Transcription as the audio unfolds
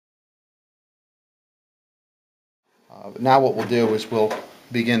But now what we'll do is we'll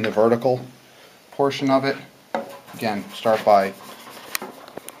begin the vertical portion of it. Again, start by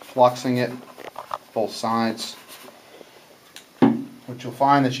fluxing it both sides. What you'll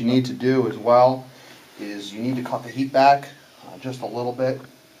find that you need to do as well is you need to cut the heat back just a little bit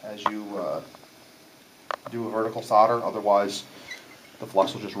as you do a vertical solder, otherwise the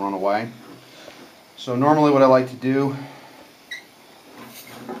flux will just run away. So normally what I like to do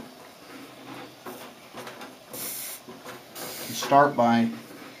is start by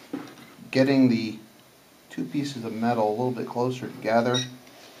getting the two pieces of metal a little bit closer together.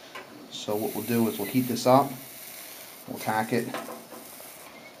 So what we'll do is we'll heat this up, we'll tack it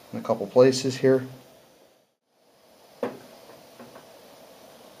in a couple places here.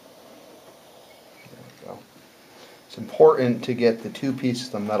 It's important to get the two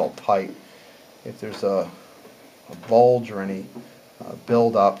pieces of metal tight. If there's a bulge or any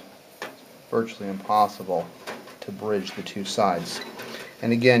build-up, it's virtually impossible to bridge the two sides.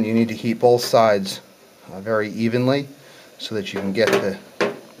 And again, you need to heat both sides very evenly so that you can get the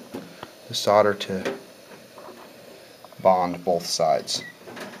solder to bond both sides.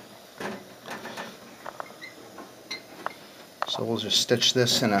 So we'll just stitch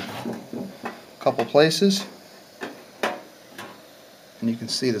this in a couple places. And you can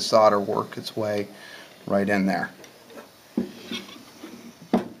see the solder work its way right in there.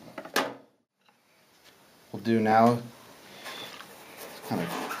 We'll do now, it's kind of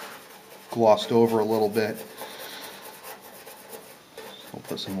glossed over a little bit. We'll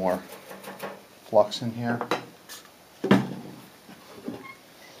put some more flux in here. And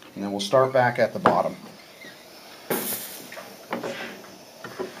then we'll start back at the bottom.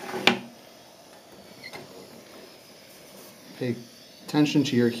 Pay attention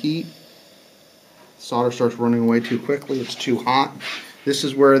to your heat. Solder starts running away too quickly, it's too hot. This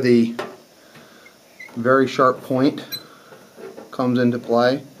is where the very sharp point comes into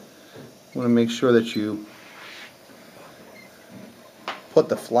play. You want to make sure that you put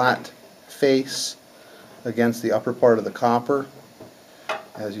the flat face against the upper part of the copper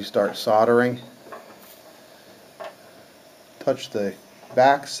as you start soldering. Touch the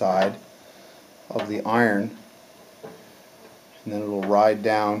back side of the iron, and then it'll ride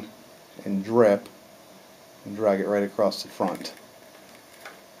down and drip and drag it right across the front.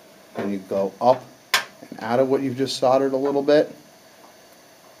 And you go up and out of what you've just soldered a little bit.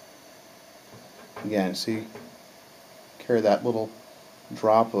 Again, see, carry that little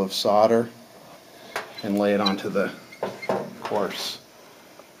drop of solder and lay it onto the course.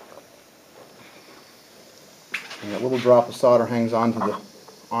 And that little drop of solder hangs onto the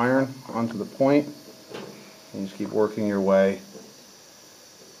iron, onto the point, and you just keep working your way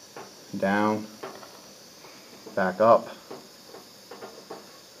down, back up,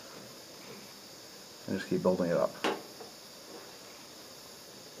 and just keep building it up.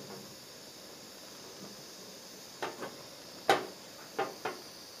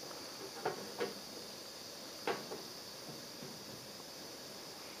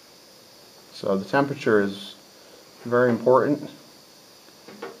 So the temperature is very important.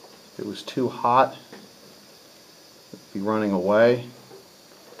 If it was too hot, it would be running away.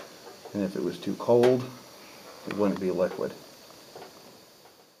 And if it was too cold, it wouldn't be liquid.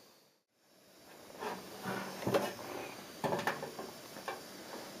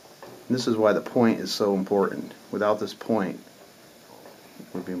 And this is why the point is so important. Without this point, it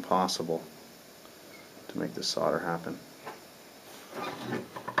would be impossible to make this solder happen.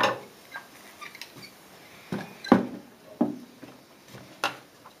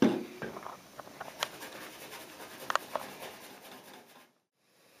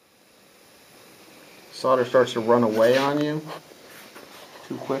 Solder starts to run away on you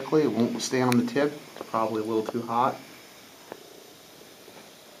too quickly, it won't stay on the tip, it's probably a little too hot.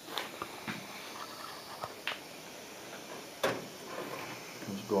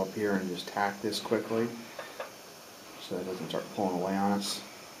 Just go up here and just tack this quickly so it doesn't start pulling away on us.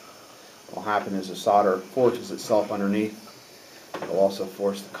 What will happen is the solder forces itself underneath. It will also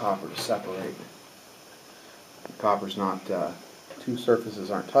force the copper to separate. The copper's not, two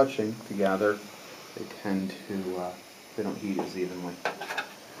surfaces aren't touching together. They tend to, they don't heat as evenly.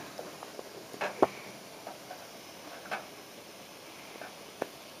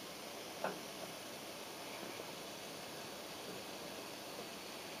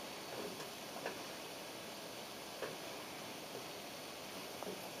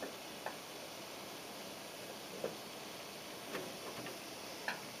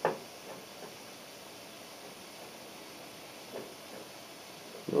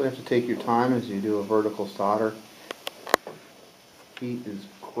 You really have to take your time as you do a vertical solder. Heat is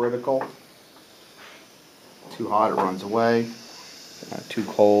critical. Too hot, it runs away. Too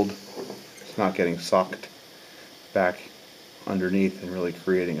cold, it's not getting sucked back underneath and really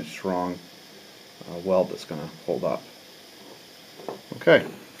creating a strong weld that's going to hold up. Okay,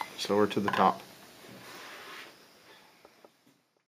 so we're to the top.